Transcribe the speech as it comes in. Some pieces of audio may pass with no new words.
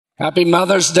Happy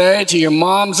Mother's Day to your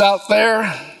moms out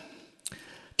there.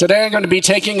 Today I'm going to be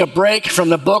taking a break from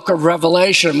the book of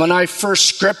Revelation. When I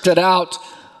first scripted out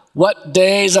what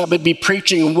days I would be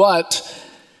preaching what,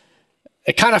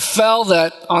 it kind of fell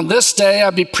that on this day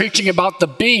I'd be preaching about the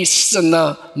beasts and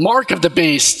the mark of the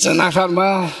beast. And I thought,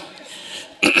 well,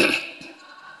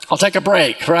 I'll take a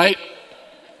break, right?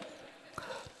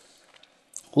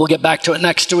 We'll get back to it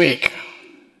next week.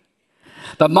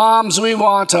 But moms, we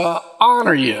want to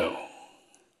honor you.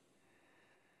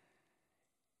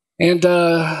 And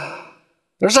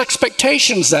there's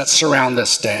expectations that surround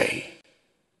this day.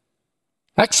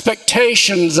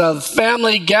 Expectations of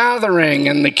family gathering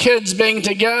and the kids being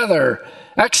together.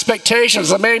 Expectations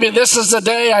that maybe this is the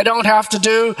day I don't have to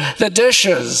do the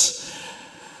dishes.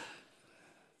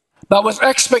 But with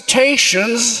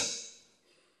expectations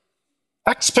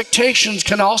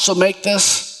can also make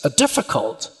this a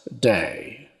difficult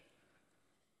day.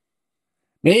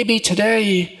 Maybe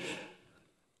today,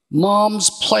 mom's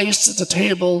place at the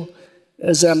table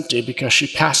is empty because she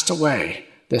passed away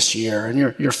this year, and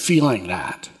you're feeling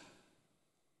that.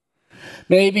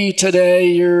 Maybe today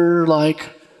you're like,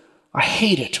 I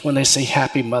hate it when they say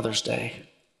Happy Mother's Day,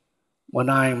 when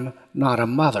I'm not a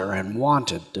mother and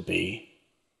wanted to be.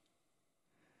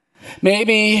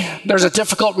 Maybe there's a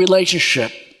difficult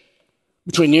relationship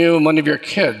between you and one of your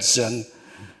kids, and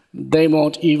they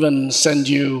won't even send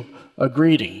you a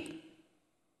greeting.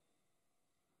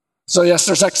 So yes,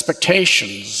 there's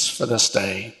expectations for this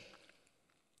day,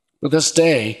 but this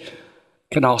day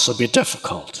can also be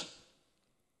difficult.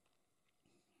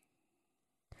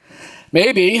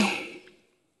 Maybe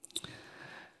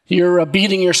you're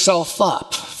beating yourself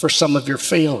up for some of your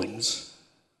failings.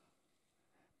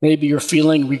 Maybe you're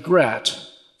feeling regret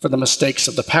for the mistakes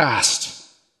of the past.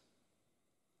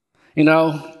 You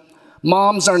know,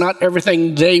 moms are not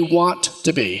everything they want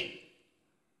to be.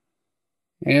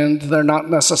 And they're not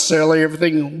necessarily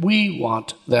everything we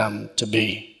want them to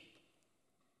be.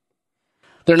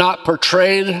 They're not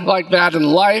portrayed like that in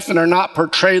life, and they're not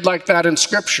portrayed like that in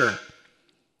Scripture.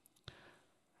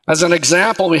 As an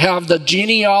example, we have the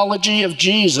genealogy of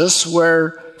Jesus,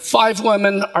 where 5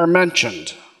 women are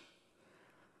mentioned.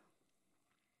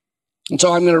 And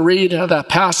so I'm going to read that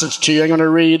passage to you. I'm going to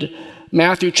read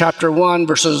Matthew chapter 1,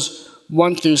 verses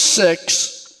 1 through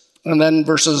 6, and then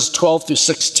verses 12 through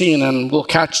 16, and we'll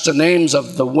catch the names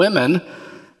of the women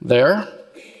there,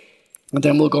 and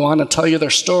then we'll go on and tell you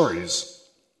their stories.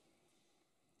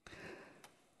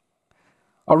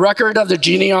 A record of the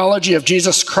genealogy of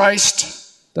Jesus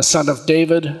Christ, the son of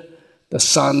David, the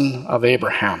son of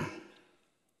Abraham.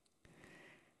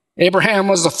 Abraham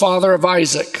was the father of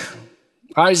Isaac,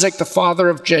 Isaac the father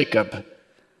of Jacob,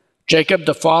 Jacob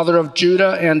the father of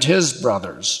Judah and his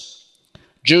brothers,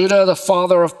 Judah the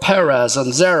father of Perez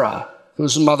and Zerah,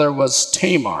 whose mother was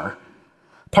Tamar,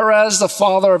 Perez the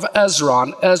father of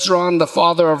Ezron, Ezron the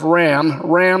father of Ram,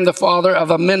 Ram the father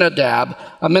of Amminadab,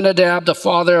 Amminadab the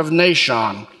father of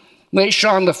Nahshon,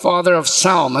 Nahshon the father of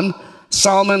Salmon,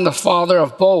 Salmon the father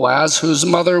of Boaz, whose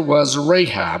mother was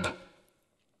Rahab,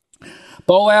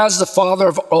 Boaz the father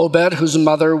of Obed, whose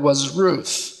mother was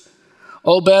Ruth,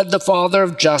 Obed the father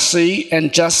of Jesse,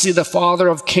 and Jesse the father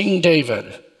of King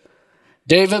David.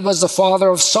 David was the father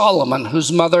of Solomon,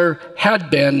 whose mother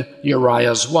had been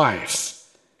Uriah's wife.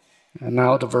 And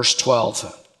now to verse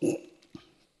 12.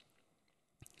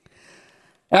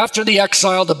 After the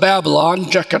exile to Babylon,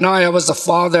 Jeconiah was the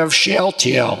father of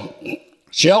Shealtiel,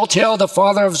 Shealtiel the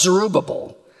father of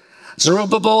Zerubbabel,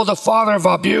 Zerubbabel the father of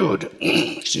Abud,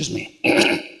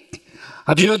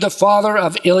 Abud the father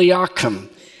of Eliakim,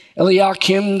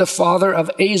 Eliakim the father of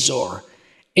Azor,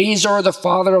 Azor the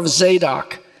father of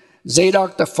Zadok,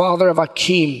 Zadok the father of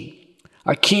Akim,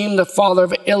 Akim the father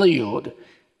of Eliud,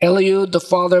 Eliud the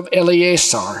father of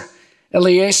Eleazar,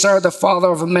 Eleazar the father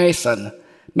of Mathan,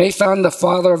 Mathan the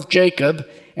father of Jacob,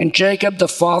 and Jacob the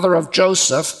father of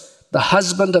Joseph, the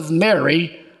husband of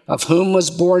Mary, of whom was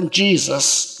born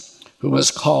Jesus, who was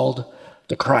called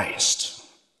the Christ.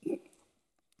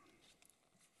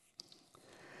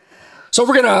 So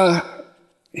we're going to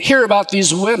hear about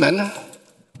these women.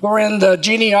 We're in the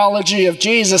genealogy of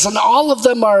Jesus, and all of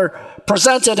them are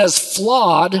presented as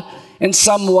flawed in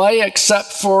some way,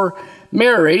 except for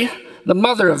Mary, the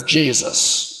mother of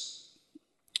Jesus.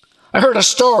 I heard a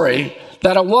story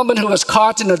that a woman who was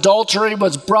caught in adultery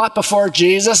was brought before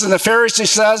Jesus, and the Pharisee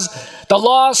says, the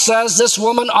law says this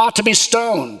woman ought to be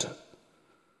stoned.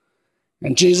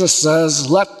 And Jesus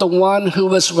says, let the one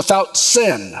who is without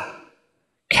sin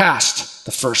cast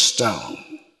the first stone.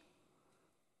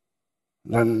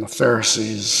 Then the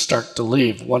Pharisees start to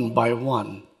leave one by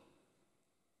one.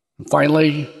 And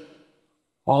finally,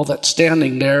 All that's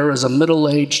standing there is a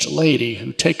middle-aged lady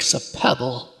who takes a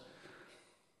pebble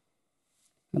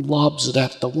and lobs it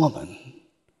at the woman.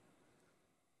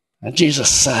 And Jesus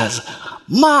says,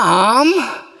 "Mom!"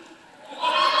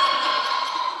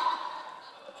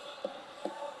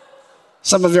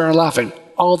 Some of you are laughing.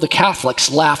 All the Catholics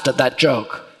laughed at that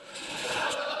joke.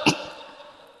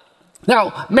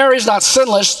 Now, Mary's not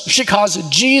sinless. She calls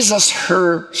Jesus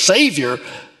her Savior,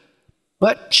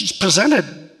 but she's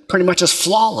presented pretty much as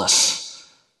flawless.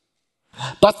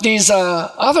 But these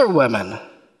other women,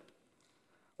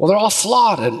 well, they're all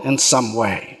flawed in some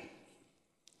way.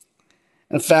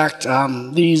 In fact,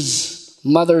 these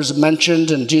mothers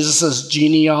mentioned in Jesus'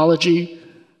 genealogy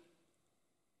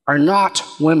are not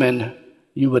women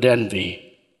you would envy.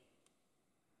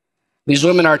 These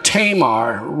women are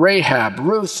Tamar, Rahab,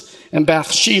 Ruth, and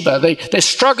Bathsheba. They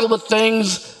struggle with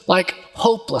things like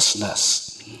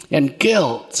hopelessness and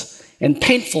guilt and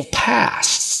painful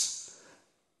pasts.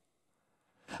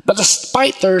 But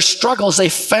despite their struggles, they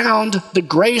found the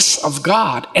grace of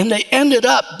God, and they ended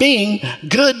up being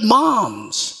good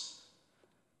moms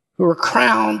who were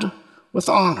crowned with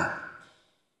honor.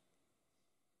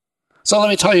 So let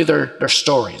me tell you their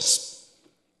stories.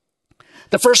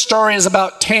 The first story is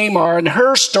about Tamar, and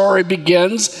her story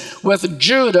begins with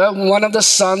Judah, one of the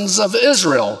sons of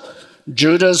Israel.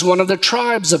 Judah is one of the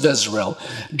tribes of Israel.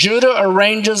 Judah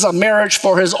arranges a marriage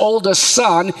for his oldest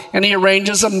son, and he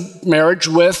arranges a marriage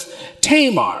with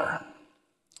Tamar.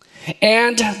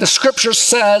 And the scripture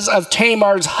says of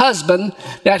Tamar's husband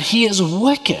that he is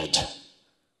wicked.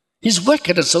 He's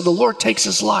wicked, and so the Lord takes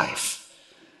his life.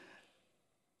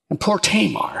 And poor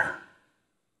Tamar,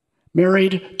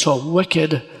 married to a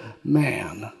wicked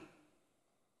man.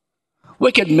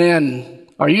 Wicked men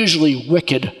are usually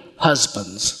wicked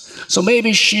husbands. So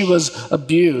maybe she was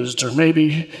abused, or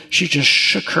maybe she just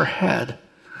shook her head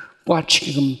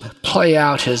watching him play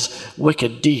out his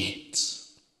wicked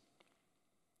deeds.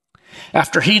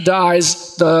 After he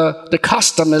dies, the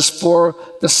custom is for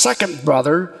the second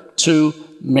brother to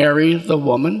marry the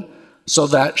woman so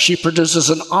that she produces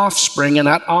an offspring, and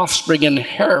that offspring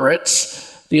inherits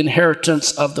the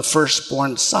inheritance of the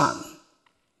firstborn son.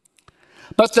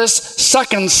 But this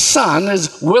second son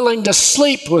is willing to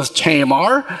sleep with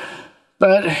Tamar,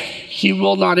 but he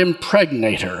will not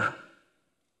impregnate her.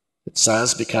 It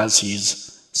says because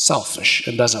he's selfish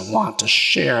and doesn't want to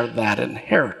share that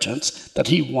inheritance that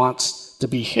he wants to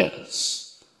be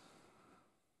his.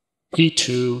 He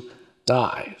too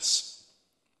dies.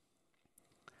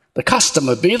 The custom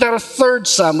would be that a third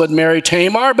son would marry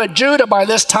Tamar, but Judah by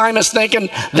this time is thinking,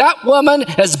 that woman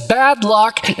has bad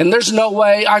luck, and there's no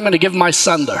way I'm going to give my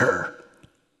son to her.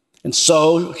 And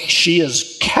so she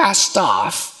is cast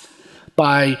off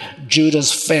by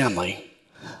Judah's family,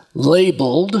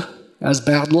 labeled as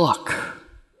bad luck.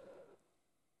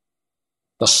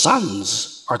 The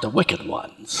sons are the wicked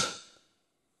ones.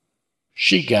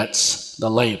 She gets the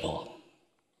label.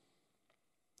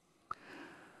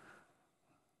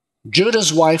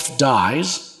 Judah's wife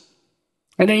dies,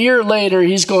 and a year later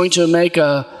he's going to make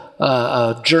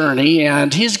a journey,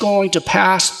 and he's going to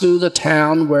pass through the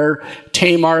town where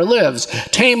Tamar lives.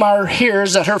 Tamar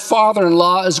hears that her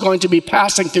father-in-law is going to be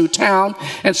passing through town,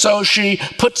 and so she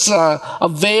puts a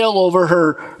veil over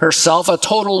herself, a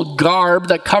total garb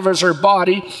that covers her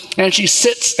body, and she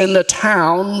sits in the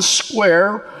town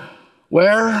square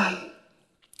where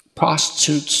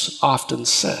prostitutes often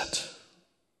sit.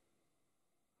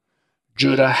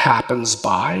 Judah happens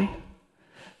by,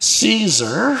 sees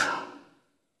her,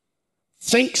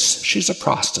 thinks she's a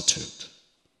prostitute,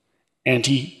 and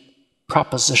he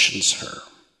propositions her.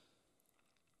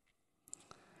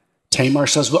 Tamar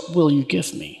says, "What will you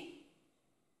give me?"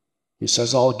 He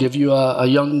says, "I'll give you a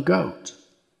young goat."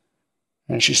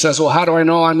 And she says, "Well, how do I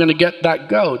know I'm going to get that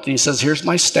goat?" And he says, "Here's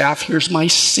my staff, here's my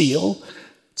seal."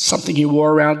 It's something he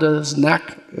wore around his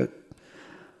neck.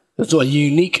 It's a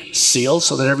unique seal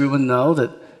so that everyone know that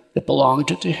it belonged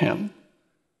to him.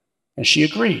 And she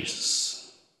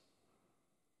agrees.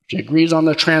 She agrees on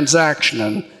the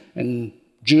transaction, and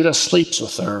Judah sleeps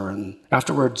with her and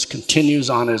afterwards continues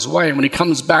on his way. And when he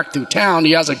comes back through town,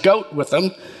 he has a goat with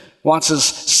him, wants his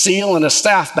seal and his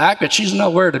staff back, but she's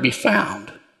nowhere to be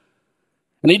found.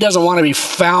 And he doesn't want to be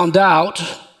found out,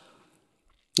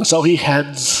 so he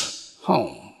heads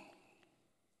home.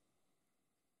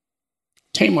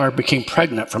 Tamar became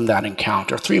pregnant from that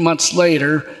encounter. 3 months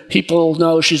later, people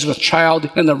know she's with child,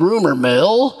 and the rumor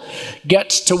mill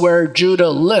gets to where Judah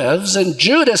lives, and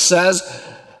Judah says,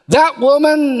 that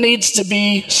woman needs to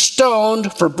be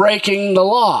stoned for breaking the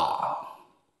law.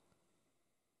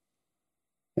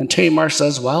 And Tamar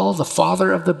says, well, the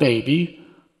father of the baby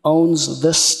owns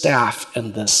this staff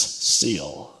and this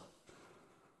seal.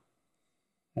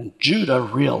 And Judah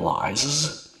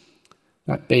realizes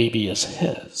that baby is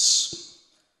his.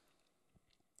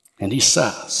 And he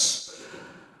says,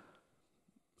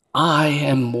 I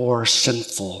am more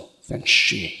sinful than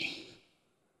she,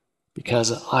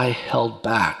 because I held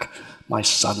back my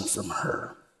son from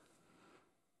her.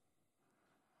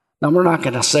 Now, we're not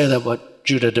going to say that what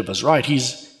Judah did was right.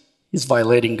 He's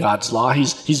violating God's law.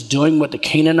 He's doing what the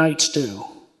Canaanites do,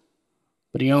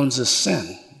 but he owns his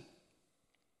sin.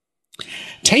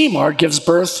 Tamar gives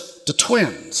birth to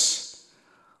twins.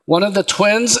 One of the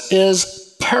twins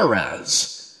is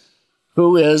Perez,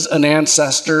 who is an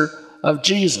ancestor of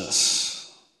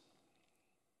Jesus.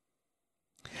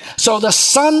 So the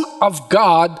Son of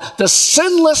God, the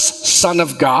sinless Son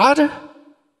of God,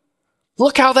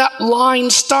 look how that line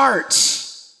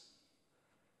starts.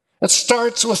 It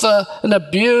starts with an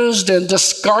abused and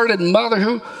discarded mother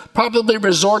who probably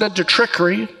resorted to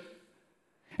trickery.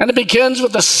 And it begins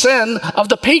with the sin of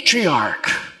the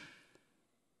patriarch.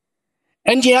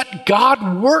 And yet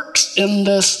God works in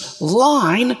this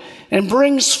line and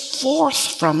brings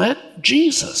forth from it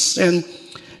Jesus. And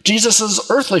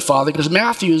Jesus' earthly father, because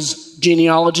Matthew's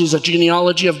genealogy is a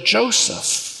genealogy of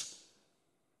Joseph.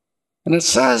 And it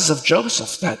says of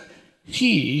Joseph that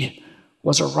he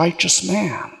was a righteous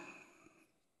man.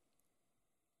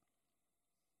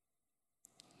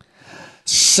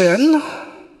 Sin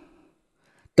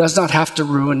does not have to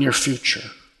ruin your future.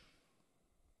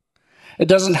 It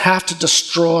doesn't have to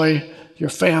destroy your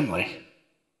family.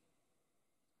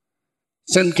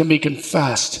 Sin can be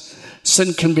confessed.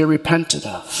 Sin can be repented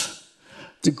of.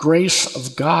 The grace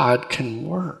of God can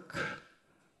work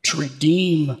to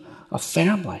redeem a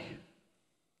family.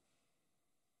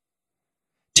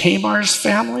 Tamar's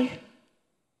family,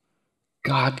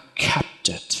 God kept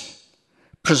it,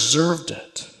 preserved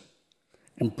it,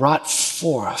 and brought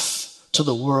forth to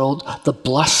the world the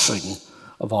blessing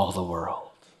of all the world.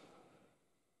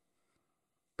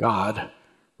 God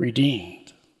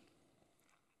redeemed.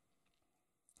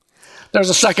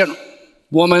 There's a second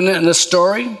woman in this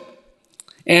story,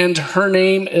 and her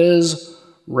name is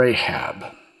Rahab.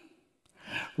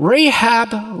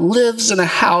 Rahab lives in a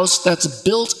house that's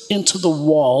built into the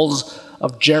walls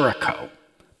of Jericho.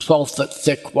 12-foot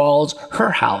thick walls. Her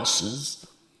house is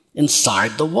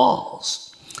inside the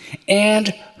walls.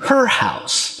 And her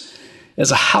house is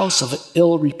a house of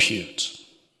ill repute.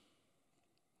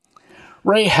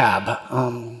 Rahab,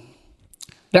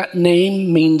 that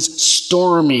name means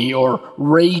stormy or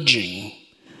raging.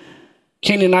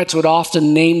 Canaanites would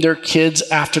often name their kids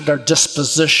after their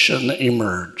disposition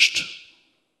emerged.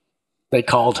 They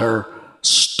called her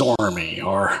stormy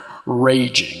or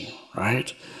raging,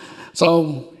 right?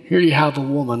 So here you have a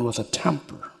woman with a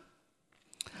temper.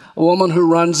 A woman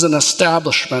who runs an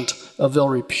establishment of ill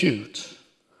repute.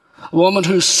 A woman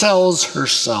who sells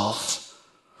herself.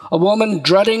 A woman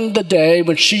dreading the day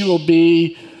when she will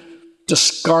be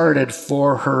discarded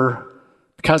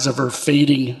because of her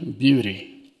fading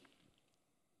beauty.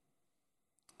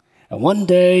 And one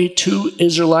day, 2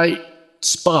 Israelite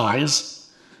spies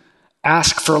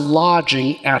ask for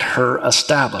lodging at her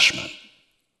establishment.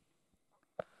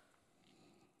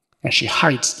 And she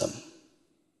hides them.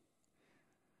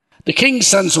 The king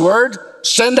sends word,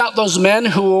 send out those men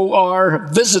who are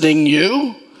visiting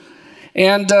you.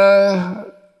 And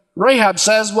Rahab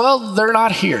says, well, they're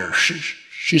not here.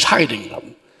 She's hiding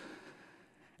them.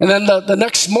 And then the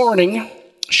next morning,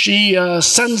 she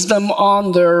sends them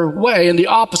on their way in the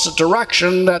opposite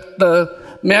direction that the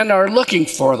men are looking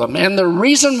for them. And the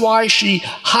reason why she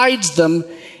hides them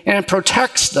and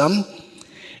protects them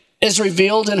is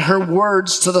revealed in her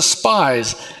words to the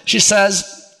spies. She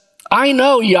says, I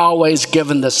know Yahweh's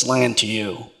given this land to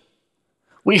you.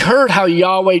 We heard how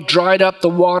Yahweh dried up the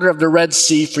water of the Red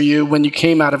Sea for you when you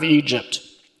came out of Egypt,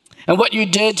 and what you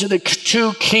did to the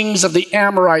 2 kings of the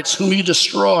Amorites whom you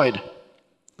destroyed.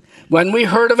 When we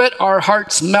heard of it, our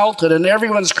hearts melted, and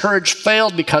everyone's courage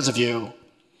failed because of you.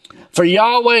 For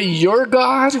Yahweh, your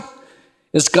God,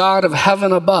 is God of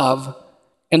heaven above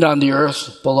and on the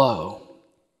earth below.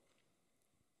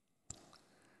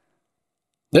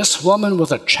 This woman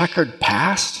with a checkered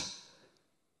past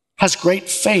has great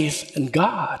faith in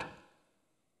God.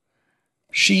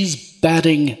 She's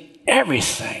betting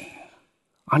everything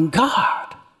on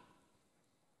God.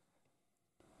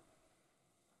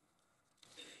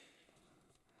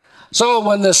 So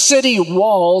when the city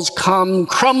walls come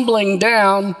crumbling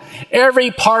down,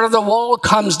 every part of the wall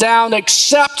comes down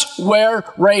except where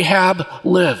Rahab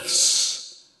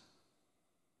lives.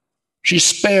 She's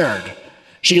spared.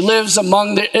 She lives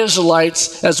among the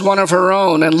Israelites as one of her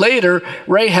own. And later,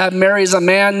 Rahab marries a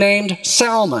man named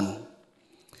Salmon.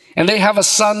 And they have a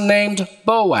son named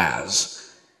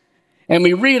Boaz. And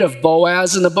we read of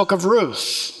Boaz in the book of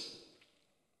Ruth.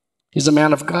 He's a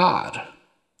man of God,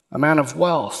 a man of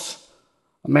wealth,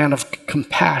 a man of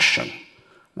compassion,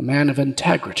 a man of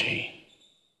integrity.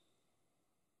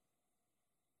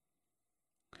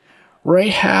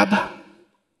 Rahab,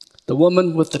 the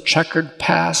woman with the checkered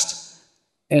past,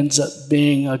 ends up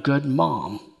being a good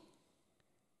mom.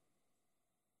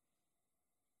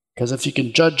 Because if you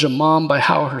can judge a mom by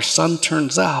how her son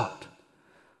turns out,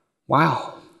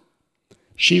 wow,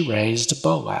 she raised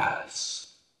Boaz.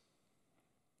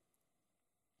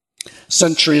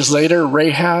 Centuries later,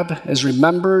 Rahab is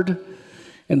remembered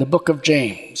in the book of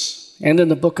James and in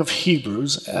the book of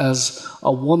Hebrews as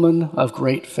a woman of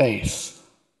great faith.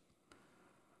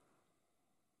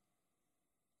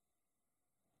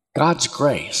 God's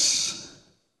grace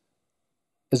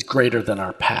is greater than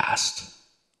our past.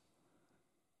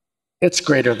 It's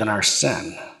greater than our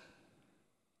sin.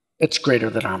 It's greater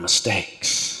than our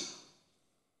mistakes.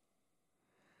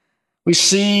 We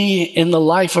see in the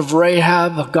life of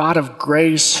Rahab a God of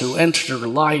grace who entered her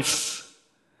life,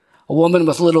 a woman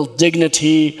with little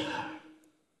dignity,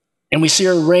 and we see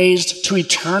her raised to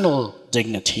eternal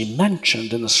dignity,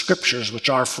 mentioned in the scriptures, which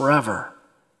are forever.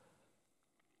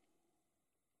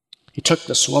 He took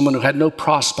this woman who had no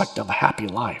prospect of a happy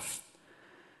life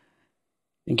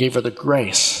and gave her the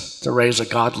grace to raise a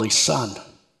godly son.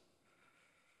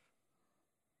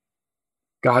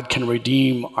 God can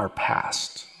redeem our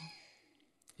past.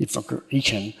 He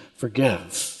can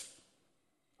forgive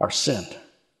our sin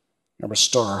and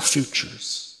restore our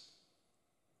futures.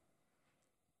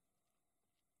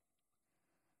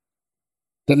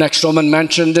 The next woman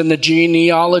mentioned in the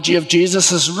genealogy of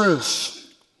Jesus is Ruth.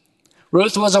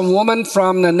 Ruth was a woman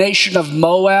from the nation of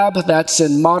Moab, that's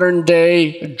in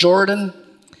modern-day Jordan.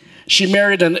 She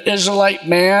married an Israelite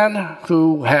man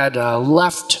who had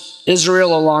left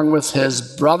Israel along with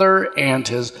his brother and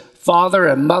his father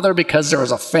and mother because there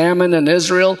was a famine in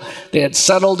Israel. They had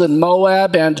settled in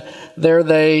Moab, and there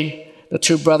the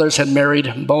two brothers had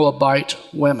married Moabite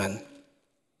women.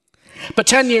 But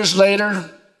 10 years later,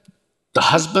 the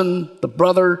husband, the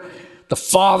brother, the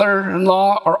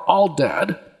father-in-law are all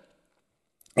dead.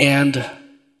 And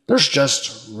there's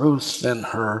just Ruth and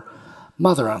her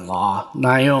mother-in-law,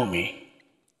 Naomi.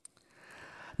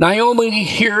 Naomi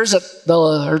hears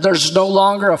that there's no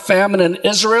longer a famine in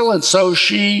Israel, and so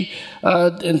she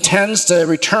intends to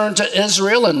return to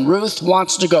Israel, and Ruth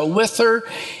wants to go with her.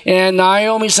 And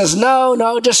Naomi says,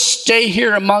 no, just stay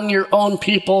here among your own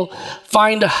people.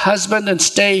 Find a husband and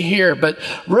stay here. But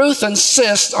Ruth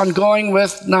insists on going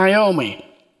with Naomi.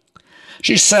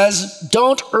 She says,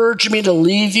 don't urge me to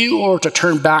leave you or to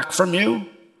turn back from you.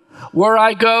 Where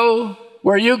I go,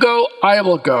 where you go, I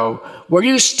will go. Where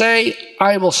you stay,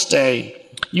 I will stay.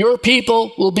 Your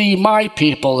people will be my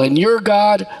people, and your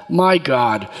God, my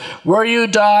God. Where you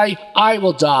die, I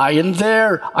will die, and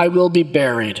there I will be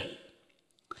buried.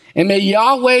 And may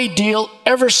Yahweh deal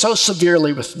ever so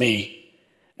severely with me,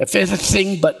 if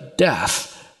anything but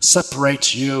death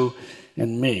separates you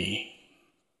and me.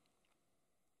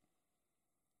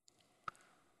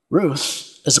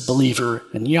 Ruth is a believer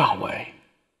in Yahweh.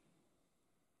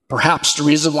 Perhaps the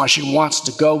reason why she wants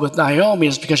to go with Naomi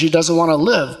is because she doesn't want to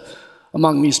live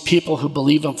among these people who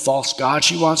believe in false gods.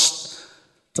 She wants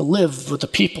to live with the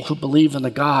people who believe in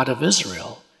the God of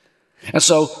Israel. And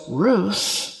so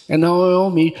Ruth and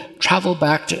Naomi travel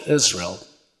back to Israel.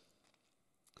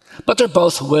 But they're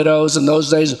both widows. In those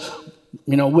days,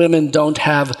 women don't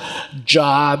have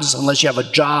jobs unless you have a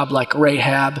job like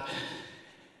Rahab.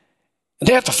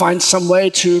 They have to find some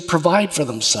way to provide for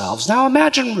themselves. Now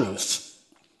imagine Ruth.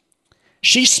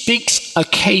 She speaks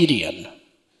Akkadian.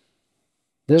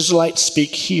 The Israelites speak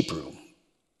Hebrew.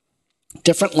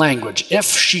 Different language. If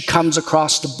she comes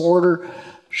across the border,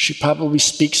 she probably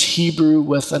speaks Hebrew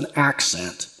with an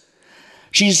accent.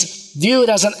 She's viewed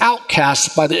as an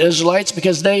outcast by the Israelites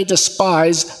because they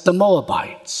despise the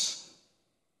Moabites.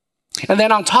 And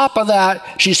then on top of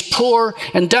that, she's poor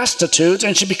and destitute,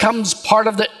 and she becomes part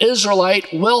of the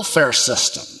Israelite welfare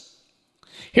system.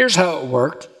 Here's how it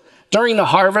worked. During the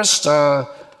harvest,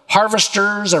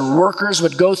 harvesters and workers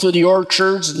would go through the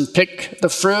orchards and pick the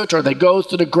fruit, or they go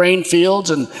through the grain fields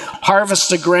and harvest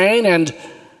the grain, and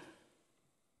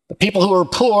the people who were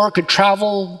poor could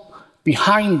travel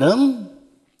behind them,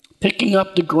 picking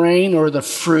up the grain or the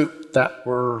fruit that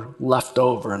were left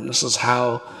over. And this is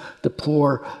how the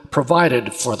poor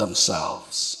provided for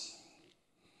themselves.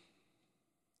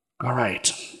 All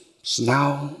right, so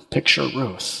now picture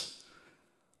Ruth.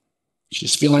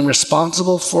 She's feeling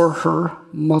responsible for her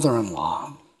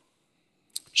mother-in-law.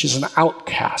 She's an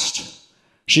outcast.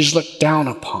 She's looked down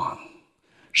upon.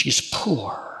 She's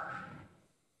poor.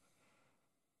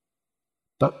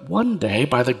 But one day,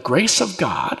 by the grace of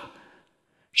God,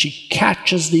 she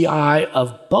catches the eye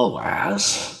of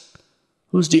Boaz,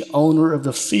 who's the owner of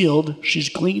the field she's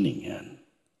gleaning in.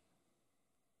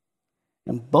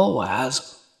 And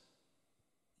Boaz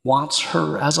wants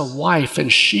her as a wife,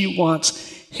 and she wants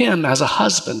him as a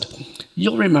husband.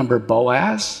 You'll remember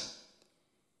Boaz.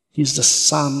 He's the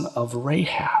son of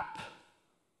Rahab.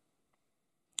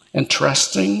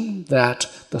 Interesting that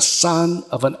the son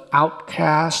of an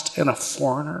outcast and a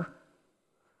foreigner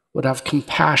would have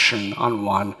compassion on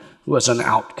one who was an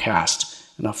outcast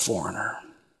and a foreigner.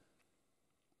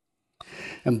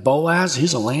 And Boaz,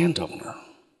 he's a landowner.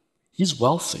 He's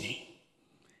wealthy.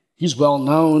 He's well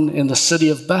known in the city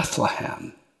of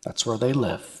Bethlehem. That's where they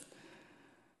live.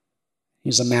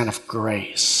 He's a man of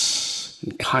grace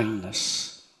and kindness.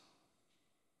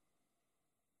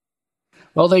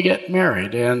 Well, they get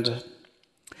married, and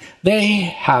they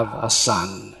have a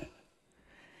son.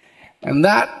 And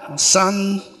that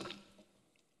son,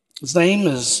 his name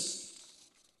is,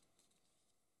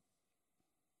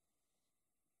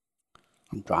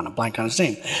 I'm drawing a blank on his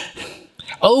name.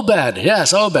 Obed.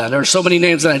 Yes, Obed. There are so many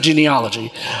names in that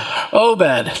genealogy.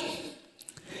 Obed.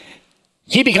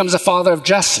 He becomes the father of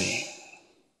Jesse.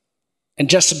 And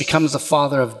Jesse becomes the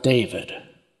father of David,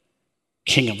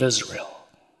 king of Israel.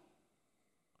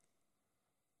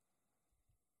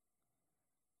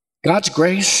 God's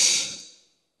grace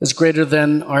is greater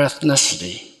than our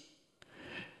ethnicity,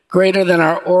 greater than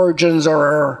our origins or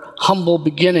our humble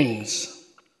beginnings,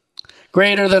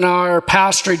 greater than our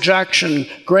past rejection,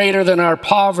 greater than our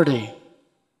poverty.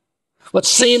 What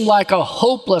seemed like a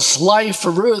hopeless life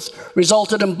for Ruth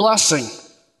resulted in blessing.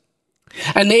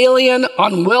 An alien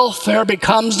on welfare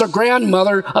becomes the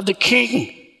grandmother of the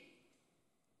king,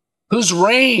 whose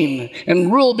reign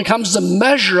and rule becomes the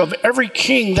measure of every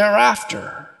king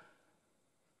thereafter.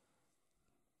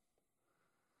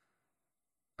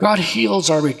 God heals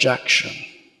our rejection,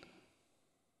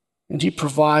 and he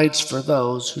provides for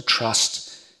those who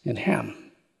trust in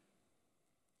him.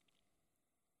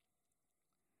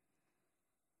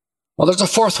 Well, there's a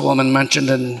fourth woman mentioned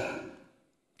in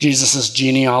Jesus'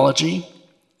 genealogy.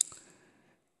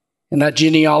 In that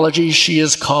genealogy, she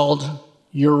is called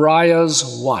Uriah's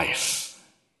wife,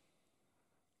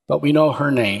 but we know her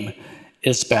name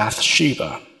is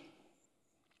Bathsheba.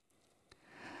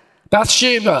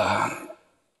 Bathsheba,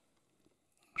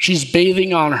 she's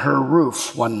bathing on her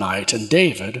roof one night, and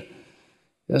David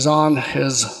is on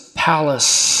his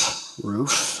palace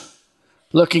roof,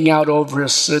 looking out over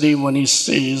his city when he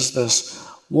sees this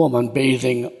woman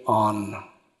bathing on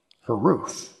her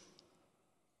roof.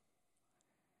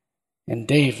 And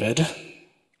David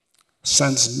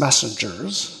sends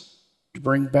messengers to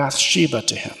bring Bathsheba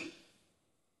to him,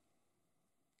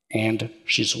 and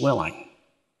she's willing.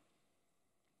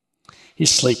 He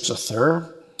sleeps with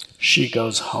her. She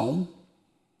goes home.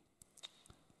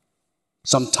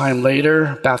 Sometime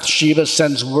later, Bathsheba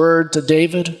sends word to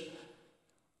David,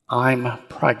 I'm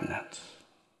pregnant.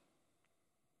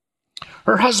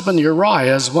 Her husband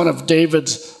Uriah is one of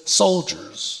David's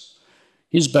soldiers.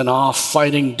 He's been off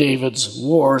fighting David's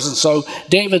wars, and so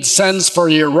David sends for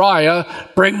Uriah,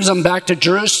 brings him back to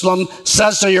Jerusalem,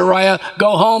 says to Uriah,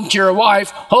 go home to your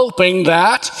wife, hoping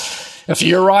that if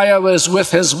Uriah was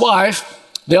with his wife,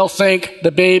 they'll think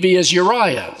the baby is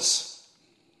Uriah's.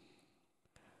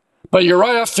 But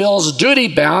Uriah feels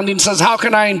duty-bound and says, how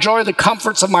can I enjoy the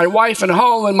comforts of my wife and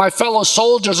home when my fellow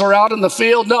soldiers are out in the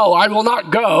field? No, I will not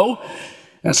go.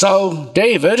 And so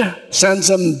David sends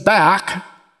him back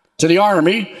to the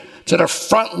army, to the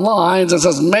front lines, and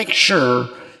says, make sure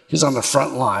he's on the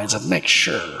front lines and make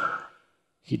sure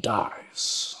he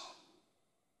dies.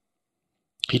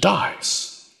 He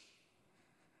dies.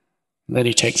 And then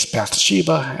he takes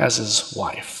Bathsheba as his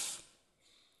wife.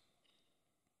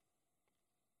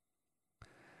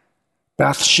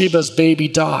 Bathsheba's baby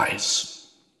dies,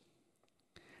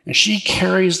 and she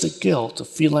carries the guilt of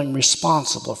feeling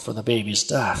responsible for the baby's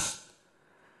death.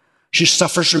 She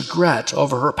suffers regret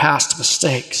over her past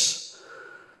mistakes.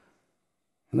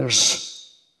 And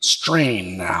there's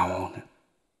strain now,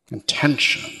 and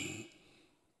tension,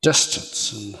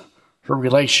 distance in her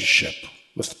relationship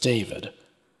with David.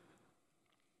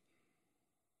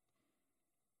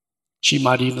 She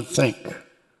might even think,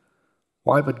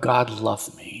 why would God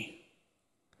love me?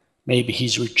 Maybe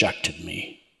he's rejected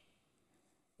me.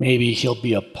 Maybe he'll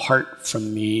be apart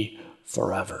from me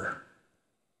forever.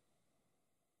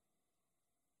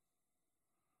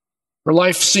 Her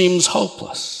life seems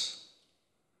hopeless.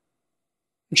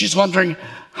 And she's wondering,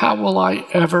 how will I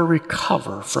ever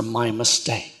recover from my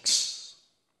mistakes?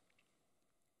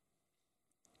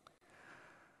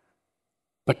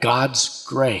 But God's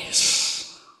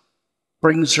grace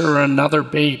brings her another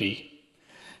baby.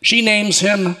 She names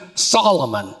him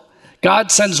Solomon.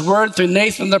 God sends word through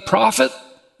Nathan the prophet,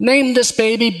 name this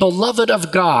baby beloved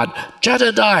of God,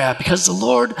 Jedediah, because the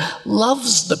Lord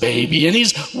loves the baby and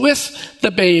he's with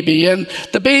the baby. And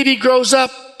the baby grows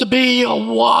up to be a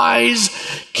wise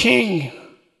king.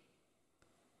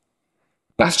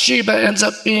 Bathsheba ends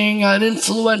up being an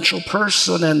influential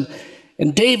person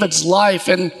in David's life.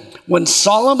 And when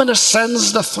Solomon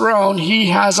ascends the throne, he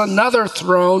has another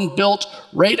throne built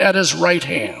right at his right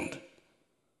hand,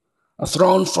 a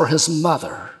throne for his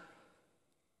mother,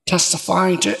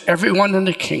 testifying to everyone in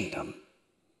the kingdom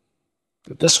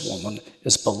that this woman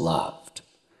is beloved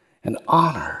and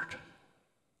honored.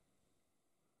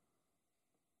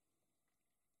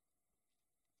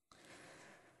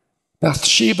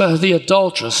 Bathsheba, the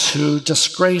adulteress who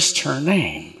disgraced her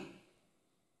name,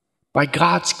 by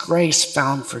God's grace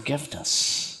found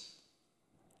forgiveness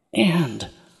and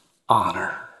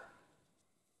honor.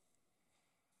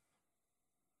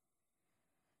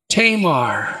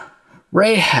 Tamar,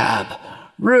 Rahab,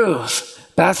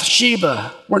 Ruth,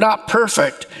 Bathsheba were not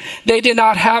perfect. They did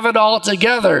not have it all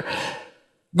together.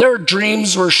 Their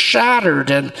dreams were shattered,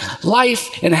 and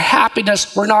life and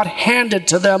happiness were not handed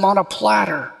to them on a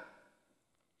platter.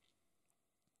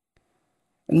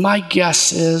 And my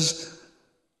guess is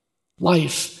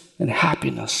life and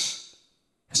happiness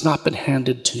has not been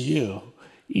handed to you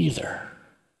either.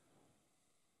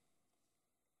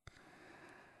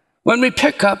 When we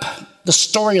pick up the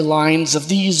storylines of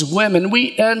these women,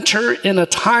 we enter in a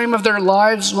time of their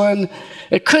lives when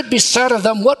it could be said of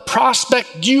them, what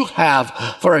prospect do you have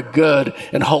for a good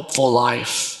and hopeful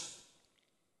life?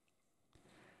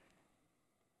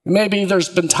 Maybe there's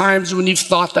been times when you've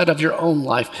thought that of your own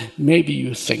life. Maybe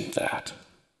you think that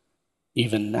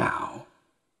even now.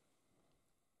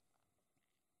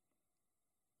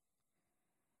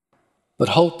 But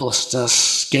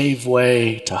hopelessness gave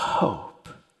way to hope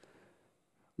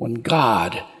when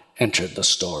God entered the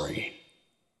story.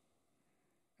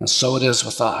 And so it is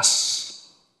with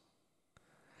us.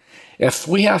 If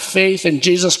we have faith in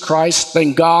Jesus Christ,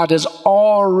 then God has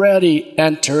already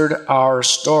entered our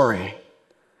story.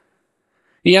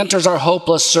 He enters our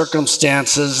hopeless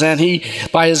circumstances, and he,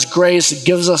 by his grace,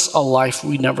 gives us a life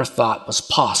we never thought was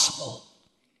possible.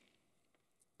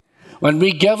 When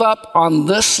we give up on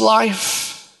this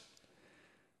life,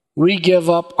 we give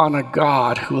up on a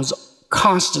God who is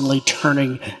constantly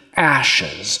turning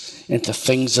ashes into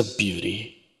things of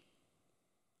beauty.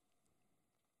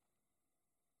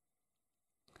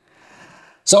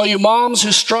 So you moms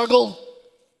who struggle,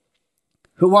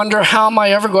 who wonder, how am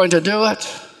I ever going to do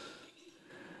it?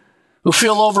 Who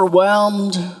feel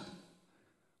overwhelmed,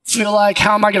 feel like,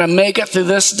 how am I going to make it through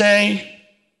this day?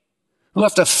 Who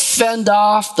have to fend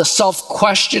off the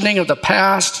self-questioning of the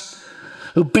past,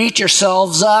 who beat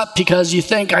yourselves up because you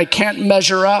think, I can't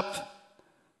measure up.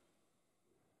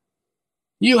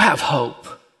 You have hope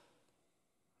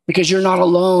because you're not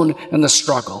alone in the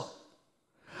struggle.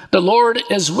 The Lord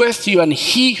is with you, and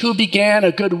he who began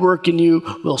a good work in you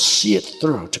will see it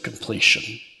through to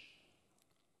completion.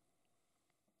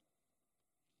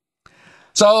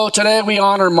 So today we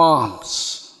honor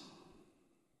moms.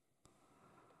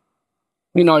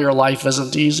 We know your life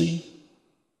isn't easy.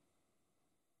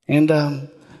 And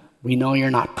we know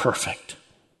you're not perfect.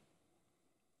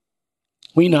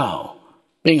 We know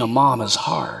being a mom is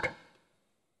hard.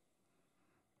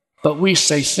 But we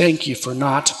say thank you for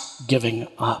not giving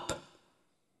up.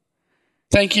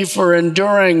 Thank you for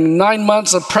enduring 9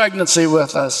 months of pregnancy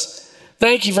with us.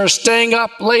 Thank you for staying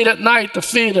up late at night to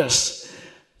feed us.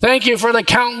 Thank you for the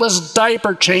countless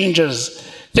diaper changes.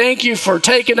 Thank you for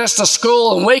taking us to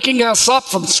school and waking us up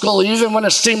from school even when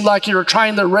it seemed like you were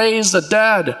trying to raise the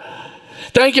dead.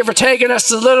 Thank you for taking us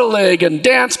to Little League and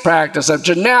dance practice and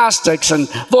gymnastics and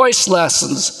voice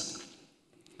lessons.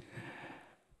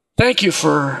 Thank you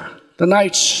for the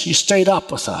nights you stayed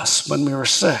up with us when we were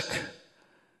sick.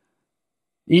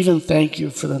 Even thank you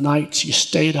for the nights you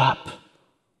stayed up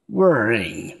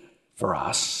worrying for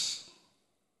us.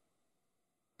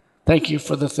 Thank you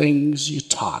for the things you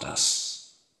taught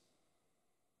us.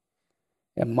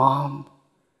 And Mom,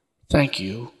 thank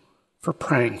you for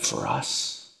praying for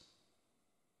us.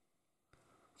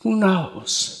 Who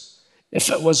knows if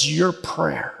it was your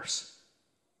prayers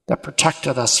that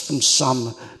protected us from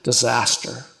some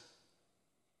disaster?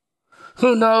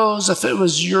 Who knows if it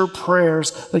was your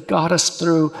prayers that got us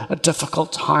through a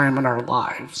difficult time in our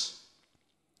lives?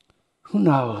 Who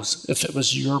knows if it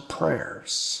was your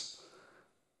prayers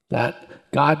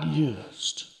that God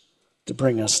used to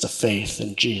bring us to faith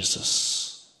in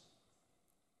Jesus?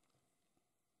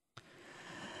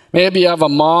 Maybe you have a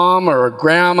mom or a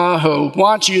grandma who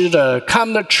wants you to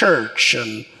come to church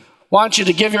and wants you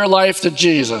to give your life to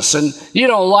Jesus, and you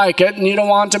don't like it and you don't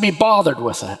want to be bothered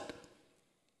with it.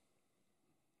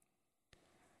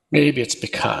 Maybe it's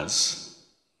because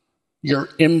your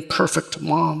imperfect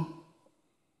mom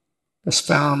has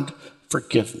found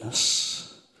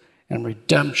forgiveness and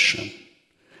redemption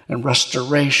and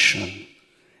restoration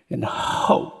and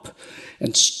hope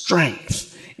and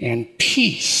strength and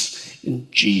peace in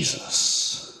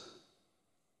Jesus.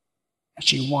 And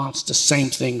she wants the same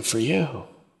thing for you.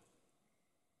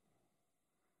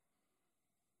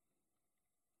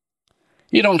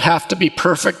 You don't have to be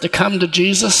perfect to come to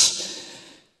Jesus.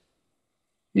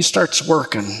 He starts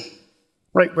working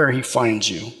right where he finds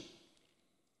you.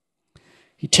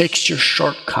 He takes your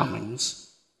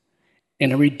shortcomings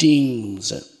and he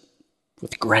redeems it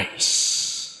with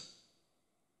grace.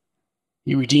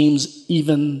 He redeems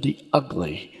even the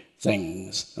ugly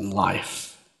things in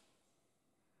life.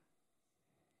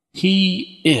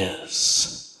 He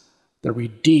is the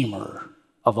Redeemer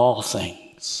of all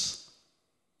things.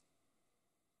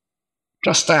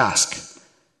 Just ask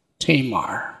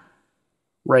Tamar,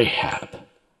 Rahab,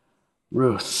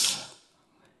 Ruth,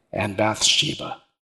 and Bathsheba.